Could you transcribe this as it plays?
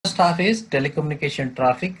half is telecommunication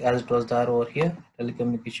traffic, as it was there over here.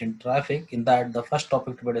 Telecommunication traffic. In that, the first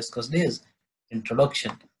topic to be discussed is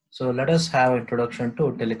introduction. So let us have introduction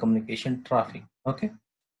to telecommunication traffic. Okay.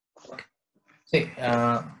 See,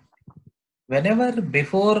 whenever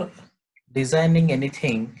before designing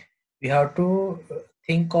anything, we have to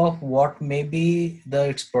think of what may be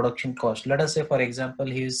its production cost. Let us say, for example,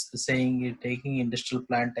 he is saying taking industrial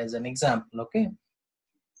plant as an example. Okay.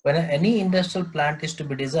 When any industrial plant is to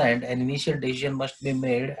be designed, an initial decision must be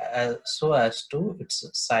made so as to its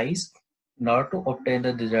size in order to obtain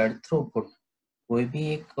the desired throughput. कोई भी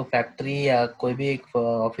एक factory या कोई भी एक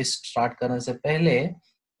office start करने से पहले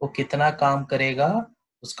वो कितना काम करेगा,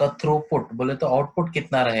 उसका थ्रूपुट बोले तो आउटपुट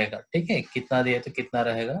कितना रहेगा, ठीक है, कितना दिए तो कितना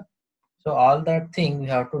रहेगा. So all that thing we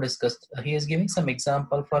have to discuss. He is giving some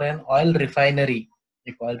example for an oil refinery.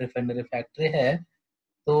 एक oil refinery factory है,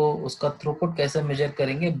 तो उसका थ्रूपुट कैसे मेजर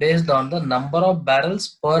करेंगे? Based on the number of barrels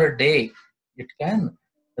per day it can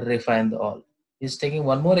refine the oil. He is taking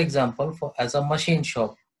one more example for as a machine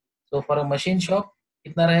shop. So for a machine shop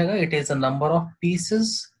कितना रहेगा? It is a number of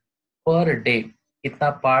pieces per day.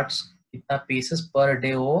 कितना parts, कितना pieces per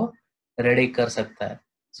day वो ready कर सकता है.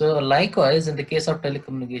 So likewise in the case of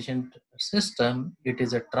telecommunication system, it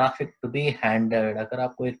is a traffic to be handled. अगर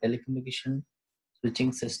आपको एक telecommunication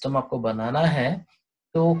switching system आपको बनाना है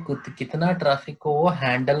तो कितना ट्रैफिक को वो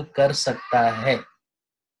हैंडल कर सकता है.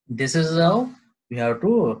 This is how we have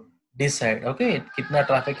to decide. Okay, कितना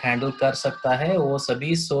ट्रैफिक हैंडल कर सकता है वो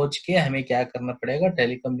सभी सोच के हमें क्या करना पड़ेगा,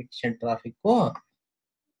 टेलीकम्युनिकेशन ट्रैफिक को,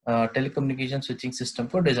 टेलीकम्युनिकेशन स्विचिंग सिस्टम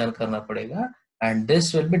को डिजाइन करना पड़ेगा. And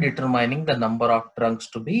this will be determining the number of Trunks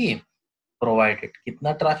to be provided.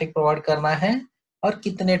 कितना ट्रैफिक प्रोवाइड करना है और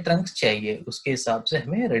कितने ट्रंक्स चाहिए, उसके हिसाब से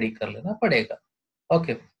हमें रेडी कर लेना पड़ेगा.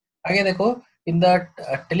 ओके, आगे देखो. In the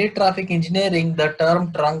teletraffic engineering, the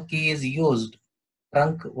term trunk is used.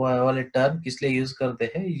 Trunk वाले term किस लिए use करते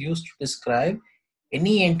हैं? Used to describe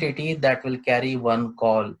any entity that will carry one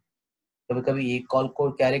call. कभी-कभी एक call को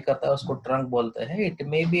carry करता है, उसको trunk बोलते हैं. It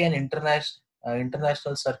may be an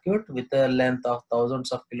international circuit with a length of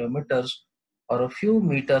thousands of kilometers or a few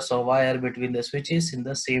meters of wire between the switches in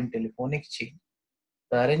the same telephone exchange.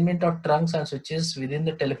 The arrangement of trunks and switches within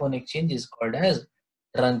the telephone exchange is called as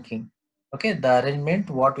trunking. Okay, the arrangement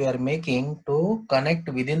what we are making to connect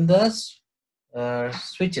within the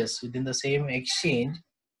switches within the same exchange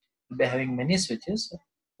by having many switches.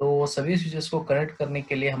 तो सभी switches को connect करने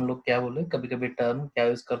के लिए हम लोग क्या बोले, कभी-कभी term क्या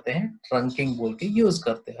use करते हैं, trunking बोल के use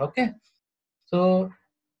करते हैं. Okay, so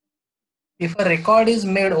if a record is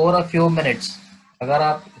made over a few minutes, अगर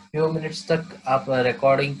आप few minutes तक आप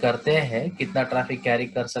recording करते हैं, कितना traffic carry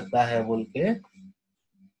कर सकता है बोल के,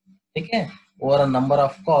 ठीक है, or a number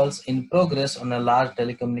of calls in progress on a large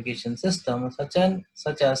telecommunication system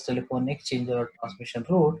such as telephone exchange or transmission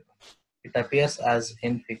route, it appears as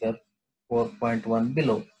in figure 4.1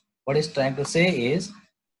 below. What is trying to say is,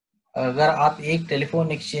 अगर आप एक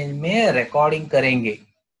telephone exchange में recording करेंगे,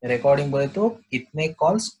 recording बोले तो कितने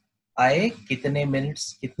calls आए, कितने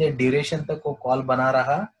मिनट्स, कितने ड्यूरेशन तक वो कॉल बना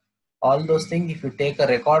रहा, all those things, if you take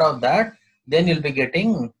a record of that, then you'll be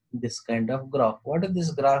getting this kind of graph. What is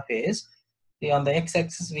this graph is, see, on the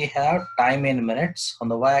x-axis we have time in minutes, on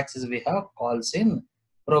the y-axis we have calls in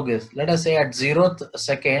progress. Let us say at 0th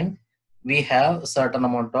second we have a certain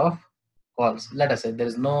amount of calls. Let us say there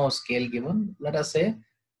is no scale given. Let us say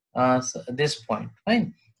this point.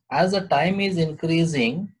 Fine. As the time is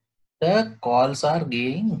increasing, the calls are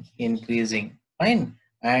getting increasing. Fine.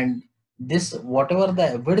 And this, whatever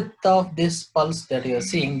the width of this pulse that you are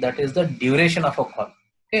seeing, that is the duration of a call.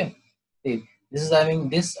 Okay, see, this is having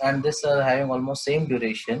this and this are having almost same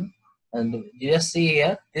duration, and you just see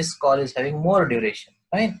here this call is having more duration.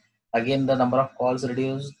 Fine. Again the number of calls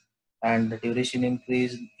reduced and the duration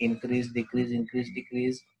increase, decrease, increase,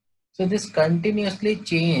 decrease. So this continuously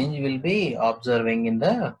change will be observing in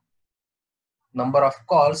the number of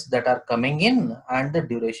calls that are coming in and the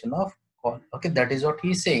duration of call. Okay, that is what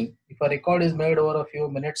he is saying. If a record is made over a few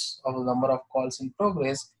minutes of the number of calls in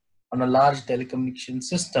progress on a large telecommunication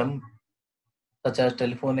system, such as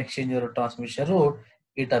telephone exchange or transmission route,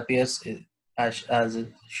 it appears as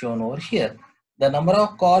shown over here. The number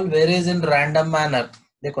of call varies in random manner.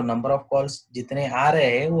 देखो number of calls जितने आ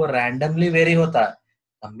रहे हैं वो randomly vary होता है,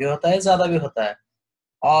 कम भी होता है, ज़्यादा भी होता है,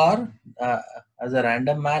 और as a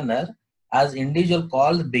random manner as individual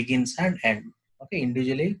call begins and end. Okay,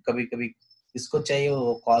 individually कभी-कभी किसको चाहिए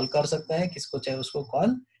वो कॉल कर सकता है, किसको चाहिए उसको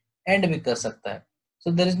कॉल एंड भी कर सकता है.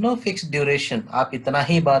 So there is no fixed duration. आप इतना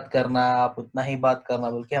ही बात करना, आप उतना ही बात करना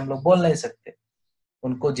बोल के हम लोग बोल नहीं सकते.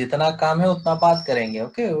 उनको जितना काम है उतना बात करेंगे.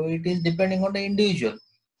 Okay, it is depending on the individual.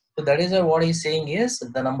 So that is what he's saying is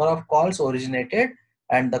the number of calls originated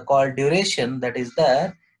and the call duration that is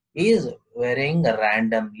there is varying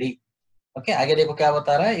randomly. Okay, आगे देखो क्या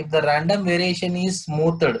बता रहा है. If the random variation is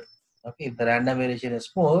smoothed, okay, if the random variation is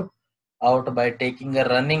smoothed out by taking a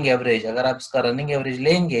running average, अगर आप इसका running average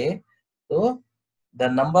लेंगे तो the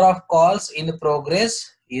number of calls in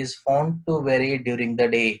progress is found to vary during the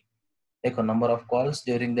day. देखो number of calls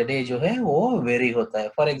during the day जो है वो vary होता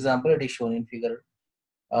है. For example, it is shown in figure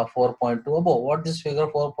 4.2 above. What this figure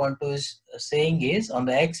 4.2 is saying is on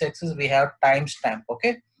the x-axis we have timestamp.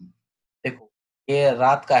 Okay, देखो ये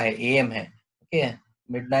रात का है, AM है. Okay,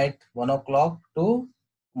 midnight 1 o'clock to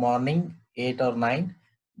morning 8 or 9.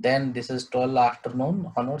 Then this is 12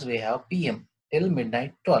 afternoon onwards we have PM till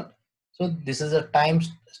midnight 12. So this is a time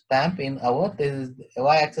stamp in our, this is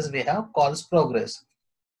y-axis we have calls progress.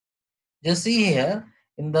 Just see here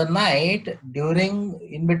in the night during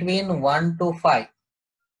in between 1 to 5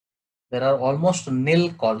 there are almost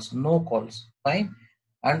nil calls, no calls, fine.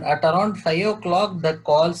 And at around 5 o'clock, the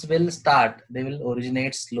calls will start. They will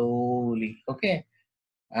originate slowly, okay?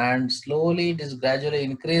 And slowly it is gradually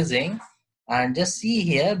increasing. And just see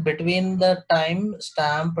here between the time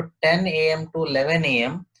stamp 10 a.m. to 11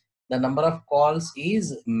 a.m., the number of calls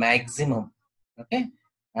is maximum, okay?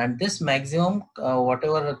 And this maximum,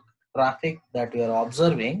 whatever traffic that we are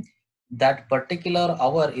observing, that particular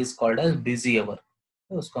hour is called as busy hour.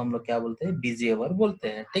 तो उसको हम लोग क्या बोलते हैं, busy our बोलते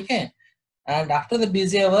हैं, ठीक है. And after the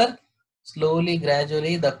busy our slowly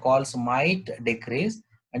gradually the calls might decrease.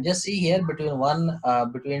 And just see here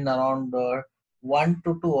between around 1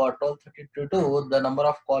 to 2 or 12:30 to 2 the number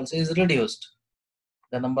of calls is reduced.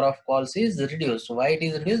 The number of calls is reduced. Why it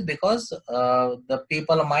is reduced? Because the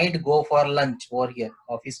people might go for lunch over here.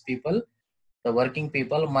 Office people, the working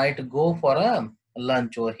people might go for a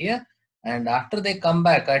lunch over here, and after they come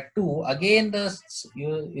back at 2 again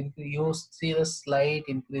you see the slight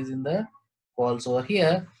increase in the calls over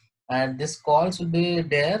here, and this calls will be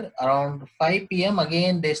there around 5 p.m.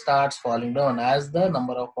 again they starts falling down as the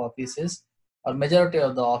number of offices or majority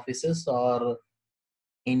of the offices or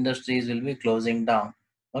industries will be closing down.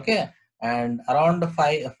 Okay, and around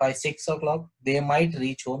 6 o'clock they might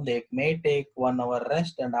reach home, they may take 1 hour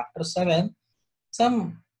rest, and after 7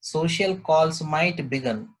 some social calls might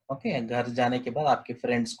begin. Okay, घर जाने के बाद आपके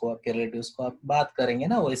friends को, आपके relatives को आप बात करेंगे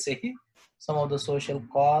ना, वैसे ही some of the social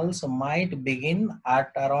calls might begin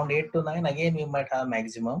at around 8 to 9. Again we might have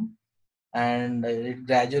maximum, and it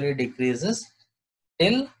gradually decreases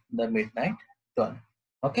till the midnight 12.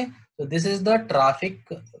 Okay, so this is the traffic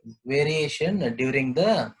variation during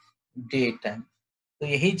the daytime. तो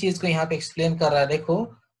यही चीज को यहाँ पे explain कर रहा है.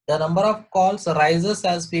 देखो, the number of calls rises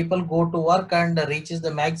as people go to work and reaches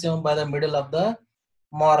the maximum by the middle of the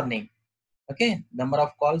morning. Okay, number of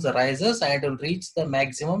calls rises and it will reach the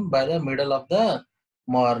maximum by the middle of the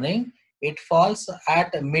morning. It falls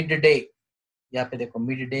at midday. यहाँ पे देखो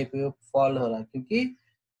midday पे fall हो रहा है क्योंकि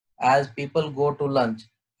as people go to lunch,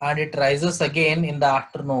 and it rises again in the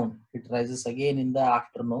afternoon. It rises again in the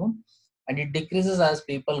afternoon, and it decreases as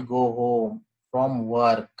people go home from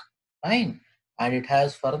work. Fine, and it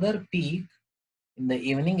has further peak in the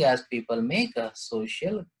evening as people make a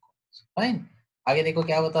social calls. Fine. आगे देखो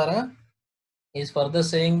क्या बता रहा है. Is further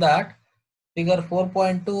saying that figure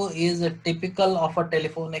 4.2 is typical of a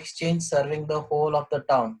telephone exchange serving the whole of the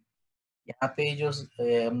town. यहाँ पे जो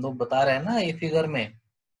हम लोग बता रहे हैं ना ये फिगर में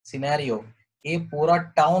सिनेरियो, ये पूरा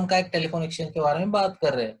टाउन का एक टेलीफोन एक्सचेंज के बारे में बात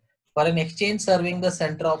कर रहे हैं. For an exchange serving the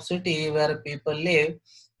centre of city where people live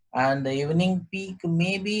and the evening peak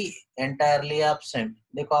may be entirely absent.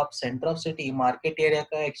 देखो आप centre of city market area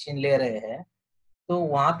का एक्सचेंज ले रहे हैं तो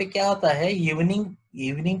वहां पे क्या होता है,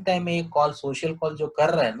 इवनिंग टाइम में कॉल, सोशल कॉल जो कर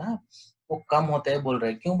रहे हैं ना वो कम होते हैं बोल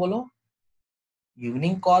रहे हैं. क्यों बोलो,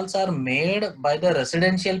 evening calls are made by the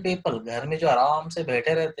residential people. घर में जो आराम से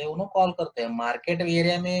बैठे रहते हैं उन्हें कॉल करते हैं. मार्केट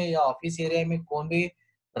एरिया में या ऑफिस एरिया में कौन भी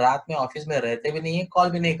रात में ऑफिस में रहते भी नहीं है, कॉल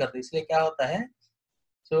भी नहीं करते. इसलिए क्या होता है,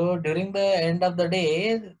 so during the end of the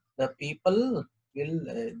day the people will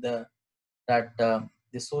the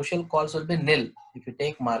social calls will be nil if you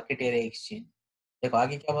tech market area exchange. देखो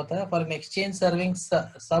आगे क्या बताया, फॉर एन एक्सचेंज सर्विंग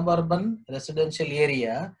सब urban residential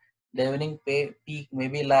area the evening peak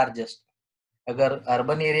में B largest. अगर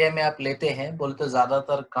urban area में आप लेते हैं बोले तो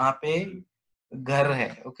ज्यादातर कहाँ पे घर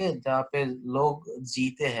है, ओके, जहाँ पे लोग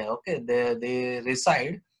जीते हैं, okay, they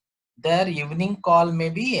reside, their evening call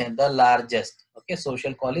में भी the largest. Okay,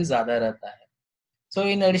 social call ही ज्यादा रहता है. सो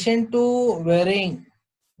in addition to varying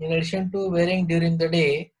during the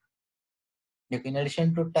day, in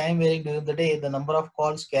addition to time varying during the day, the number of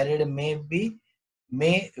calls carried may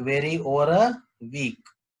vary over a week.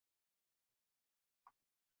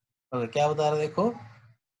 क्या बता रहे देखो,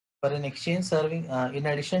 for an exchange serving in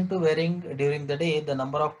addition to varying during the day, the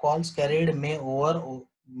number of calls carried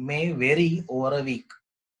may vary over a week.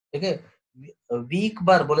 ठीक है, week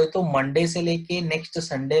भर बोले तो Monday से लेके नेक्स्ट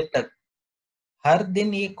संडे तक हर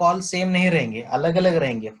दिन ये कॉल सेम नहीं रहेंगे, अलग अलग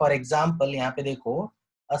रहेंगे. फॉर एग्जाम्पल यहाँ पे देखो,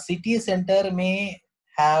 अ सिटी सेंटर में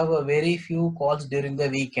have very few calls during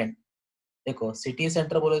the weekend. देखो सिटी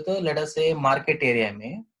सेंटर बोले तो लेट अस से मार्केट एरिया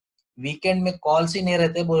में वीकेंड में कॉल्स ही नहीं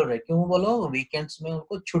रहते बोल रहे. क्यों बोलो, वीकेंड्स में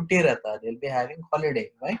उनको छुट्टी रहता है, they will be having holiday,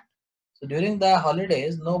 right? So during the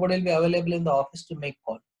holidays nobody will be available in the office to make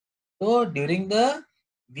call. So during the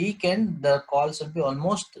weekend, the calls will be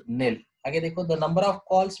almost nil. आगे देखो, the number of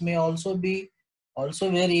calls may also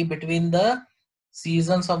vary between the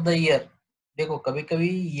seasons of the year. देखो कभी कभी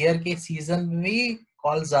year के season में भी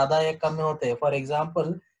call ज्यादा या कम में होते हैं. फॉर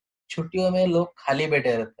एग्जाम्पल छुट्टियों में लोग खाली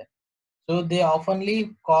बैठे रहते हैं. So they oftenly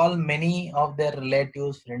call many of their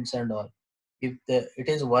relatives, friends and all. If it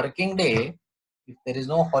is working day, if there is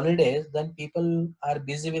no holidays, then people are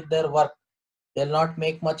busy with their work. They'll not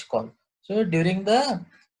make much call. So during the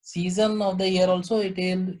season of the year also it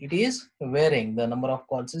is varying. The number of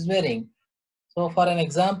calls is varying. So for an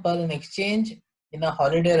example, an exchange in a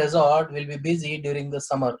holiday resort will be busy during the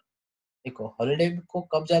summer. देखो holiday को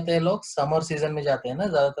कब जाते हैं लोग, summer season में जाते हैं ना,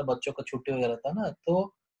 ज्यादातर बच्चों को छुट्टी वगैरह रहता है ना,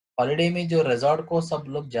 तो हॉलीडे में जो रिजॉर्ट को सब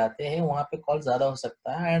लोग जाते हैं वहां पे कॉल ज्यादा हो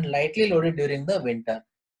सकता है. And lightly loaded during the winter.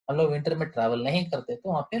 हम लोग विंटर में ट्रैवल नहीं करते तो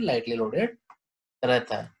वहां पे लाइटली लोडेड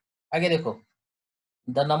रहता है. आगे देखो,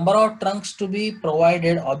 the number of trunks to be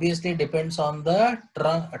provided obviously depends on the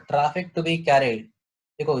traffic to be carried.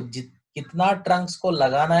 देखो कितना ट्रंक्स को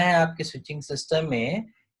लगाना है आपके स्विचिंग सिस्टम में,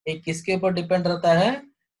 ये किसके ऊपर डिपेंड रहता है?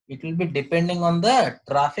 It will be depending on the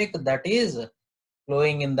traffic that is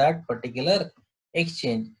flowing in that particular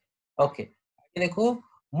exchange. Okay, देखो,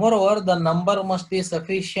 moreover the number must be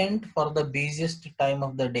sufficient for the busiest time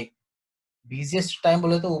of the day. Busiest time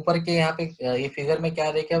बोले तो ऊपर के यहाँ पे ये फिगर में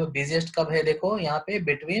क्या देखे, बिजिएस्ट कब है देखो, यहाँ पे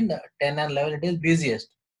between 10 and 11 it is busiest.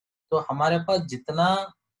 तो हमारे पास जितना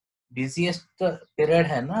बिजिएस्ट पीरियड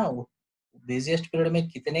है ना, बिजिएस्ट पीरियड में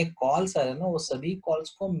कितने कॉल्स आ रहे हैं ना, वो सभी कॉल्स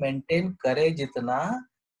को मेंटेन करे जितना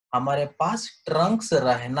हमारे पास ट्रंक्स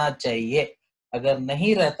रहना चाहिए. अगर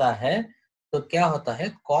नहीं रहता है तो क्या होता है,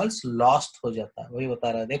 कॉल्स लॉस्ट हो जाता है. वही बता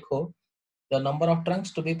रहा है देखो, the number of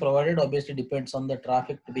trunks to be provided obviously depends on the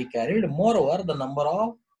traffic to be carried. Moreover, the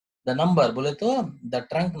number बोले तो the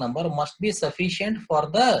trunk number must be sufficient for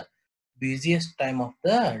the busiest time of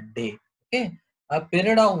the day. Okay, a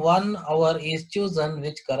period of 1 hour is chosen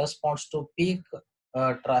which corresponds to peak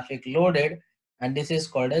traffic loaded, and this is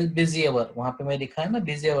called as busy hour. वहाँ पे मैं लिखा है ना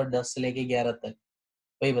busy hour 10 से लेके 11 तक,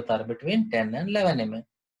 वही बता रहा between 10 and 11 am.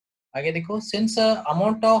 आगे देखो, since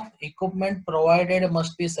amount of equipment provided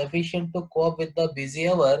must be sufficient to cope with the busy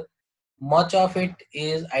hour, much of it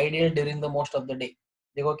is ideal during the most of the day.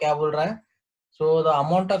 देखो क्या बोल रहा है, so the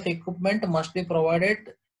amount of equipment must be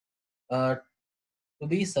provided to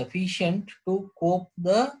be sufficient to cope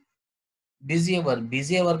the busy hour.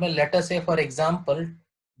 busy hour में let us say for example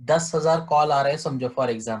 10,000 call आ रहे हैं समझो for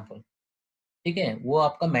example, ठीक है, वो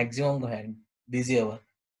आपका मैक्सिमम है बिजी आवर.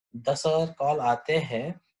 10,000 कॉल आते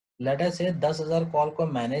हैं, लेट अस से 10,000 कॉल को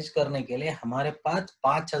मैनेज करने के लिए हमारे पास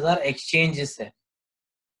 5,000 एक्सचेंजेस है.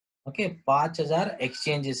 ओके, 5,000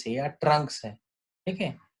 एक्सचेंजेस है या ट्रंक्स है. ठीक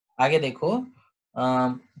है, आगे देखो,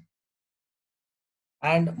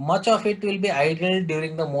 and much of it will be idol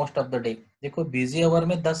during the most of the day. देखो बिजी आवर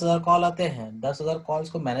में 10,000 कॉल आते हैं, 10,000 कॉल्स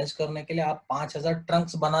को मैनेज करने के लिए आप 5,000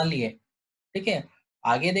 ट्रंक्स बना लिए. ठीक है,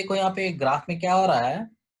 आगे देखो यहाँ पे ग्राफ में क्या हो रहा है,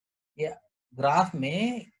 ये ग्राफ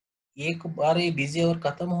में एक बार ये बिजी आवर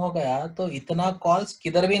खत्म हो गया तो इतना कॉल्स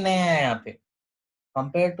किधर भी नहीं आया यहाँ पे.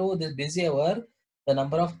 compared to this busy hour, the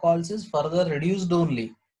number of calls is further reduced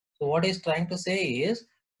only. So what he's trying to say is,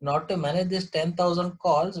 not to manage this 10,000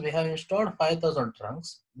 calls, we have installed 5,000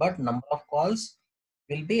 trunks, but number of calls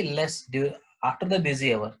will be less after the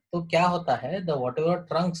busy hour. तो क्या होता है, the whatever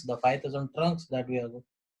trunks, the 5,000 trunks that we have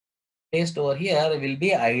placed over here will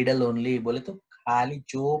be idle only. बोले तो खाली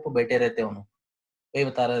चुप बैठे रहते हैं. वही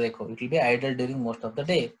बता रहा है देखो, it will be idle during most of the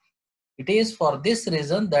day. It is for this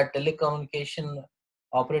reason that telecommunication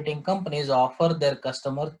operating companies offer their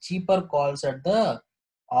customer cheaper calls at the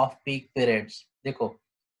off peak periods. देखो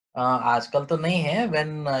आजकल तो नहीं है,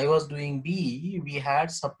 when I was doing B we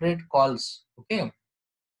had separate calls. Okay,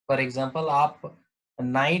 for example आप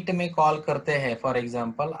night में call करते हैं, for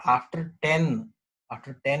example after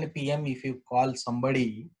 10 p.m. if you call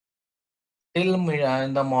somebody till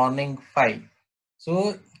in the morning 5,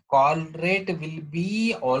 so call rate will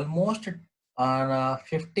be almost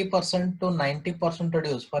 50% to 90%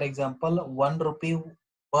 reduced. For example, 1 rupee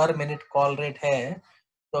पर minute call rate है,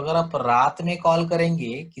 तो अगर आप रात में कॉल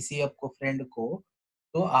करेंगे किसी आपको फ्रेंड को,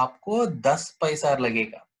 तो आपको 10 पैसा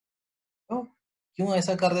लगेगा। तो क्यों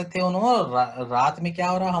ऐसा कर देते हैं उन्होंने? रात में क्या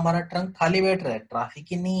हो रहा है, हमारा ट्रंक खाली बैठ रहा है, ट्रैफिक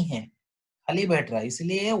ही नहीं है, खाली बैठ रहा है,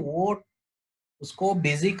 इसलिए वो उसको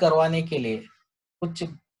बिजी करवाने के लिए, कुछ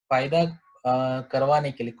फायदा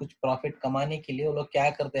करवाने के लिए, कुछ प्रॉफिट कमाने के लिए वो लोग क्या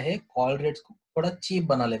करते हैं, कॉल रेट्स को थोड़ा चीप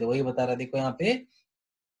बना लेते हैं। वही बता रहा, देखो यहाँ पे,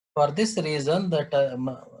 for this reason, that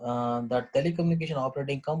telecommunication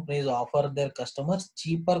operating companies offer their customers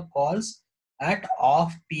cheaper calls at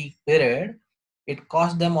off-peak period. It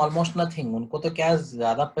costs them almost nothing. उनको तो क्या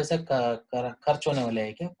ज्यादा पैसा खर्च होने वाले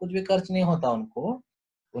है क्या? कुछ भी खर्च नहीं होता उनको।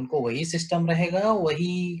 उनको वही सिस्टम रहेगा,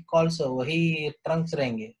 वही कॉल्स, वही ट्रंक्स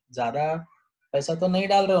रहेंगे। ज्यादा पैसा तो नहीं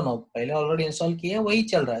डाल रहे हो ना, पहले ऑलरेडी इंस्टॉल किया है, वही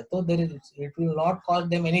चल रहा है, तो there is, it will not cost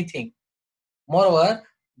them anything. Moreover,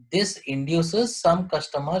 this induces some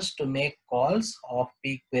customers to make calls off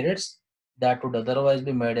peak periods that would otherwise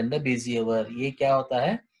be made in the busy hour. ये क्या होता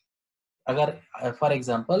है, अगर फॉर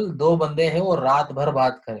एग्जांपल दो बंदे हैं वो रात भर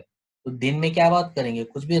बात करें, तो दिन में क्या बात करेंगे,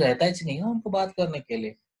 कुछ भी रहता ही नहीं है उनको बात करने के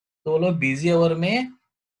लिए, तो वो लोग बिजी आवर में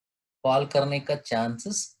कॉल करने का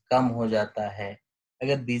चांसेस कम हो जाता है।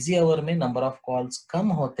 अगर बिजी आवर में नंबर ऑफ कॉल्स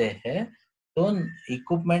कम होते हैं, तो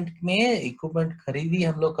इक्विपमेंट खरीदी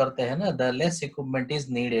हम लोग करते हैं ना, the less equipment is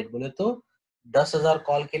needed. बोले तो 10,000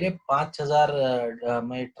 कॉल के लिए 5,000,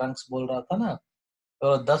 मैं ट्रंक्स बोल रहा था ना,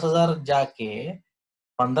 तो 10,000 जाके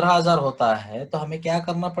 15,000 होता है, तो हमें क्या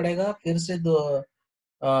करना पड़ेगा, फिर से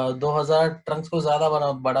 2,000 ट्रंक्स को ज्यादा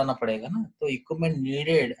बढ़ाना पड़ेगा ना, तो equipment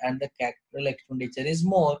needed and the capital expenditure is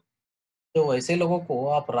more. तो वैसे लोगों को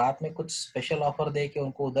आप रात में कुछ स्पेशल ऑफर दे के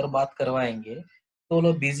उनको उधर बात करवाएंगे, तो वो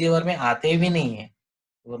लोग बिजी आवर में आते भी नहीं है।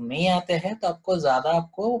 वो नहीं आते हैं तो आपको ज्यादा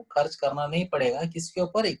आपको खर्च करना नहीं पड़ेगा, किसके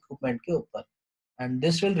ऊपर, इक्विपमेंट के ऊपर, and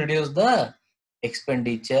this will reduce the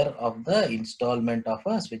expenditure of the installment of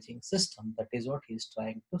a switching system. That is what he is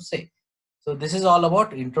trying to say. So this is all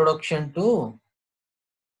about introduction to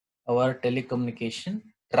our telecommunication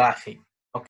traffic.